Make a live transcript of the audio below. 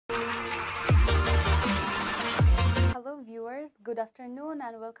Good afternoon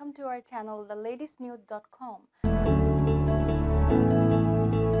and welcome to our channel theladiesnews.com.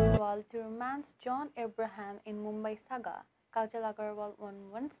 To romance John Abraham in Mumbai Saga, Kajal Aggarwal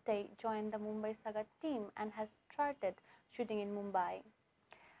on Wednesday joined the Mumbai Saga team and has started shooting in Mumbai.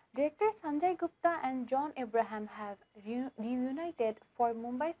 Director Sanjay Gupta and John Abraham have reunited for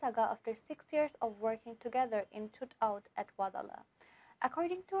Mumbai Saga after 6 years of working together in Shootout at Wadala.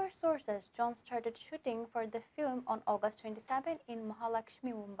 According to our sources, John started shooting for the film on August 27 in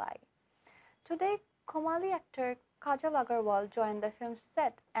Mahalakshmi, Mumbai. Today, Komali actor Kajal Aggarwal joined the film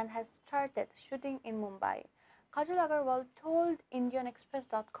set and has started shooting in Mumbai. Kajal Aggarwal told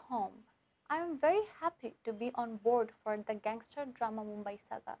IndianExpress.com, "I am very happy to be on board for the gangster drama Mumbai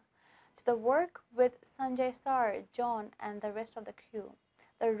Saga, to work with Sanjay Sir, John and the rest of the crew.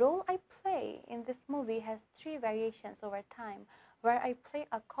 The role I play in this movie has 3 variations over time, where I play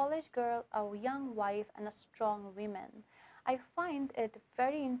a college girl, a young wife, and a strong woman. I find it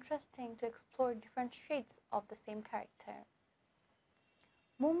very interesting to explore different shades of the same character."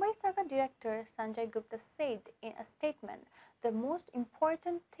 Mumbai Saga director Sanjay Gupta said in a statement, "The most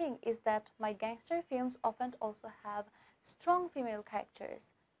important thing is that my gangster films often also have strong female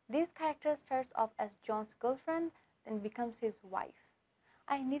characters. This character starts off as John's girlfriend, then becomes his wife.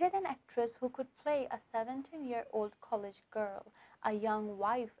 I needed an actress who could play a 17-year-old college girl, a young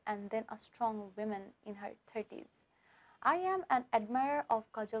wife, and then a strong woman in her 30s. I am an admirer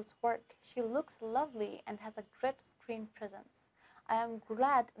of Kajal's work. She looks lovely and has a great screen presence. I am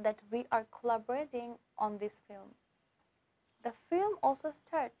glad that we are collaborating on this film." The film also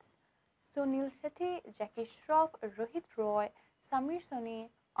stars Sunil Shetty, Jackie Shroff, Rohit Roy, Samir Soni,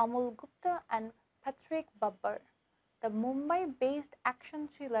 Amol Gupta, and Patrick Babbar. The Mumbai-based action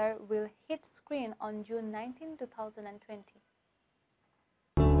thriller will hit screen on June 19, 2020.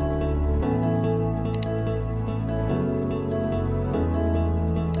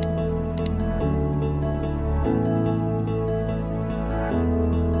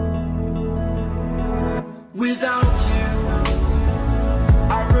 Without you,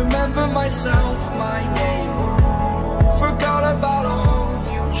 I remember myself, my name.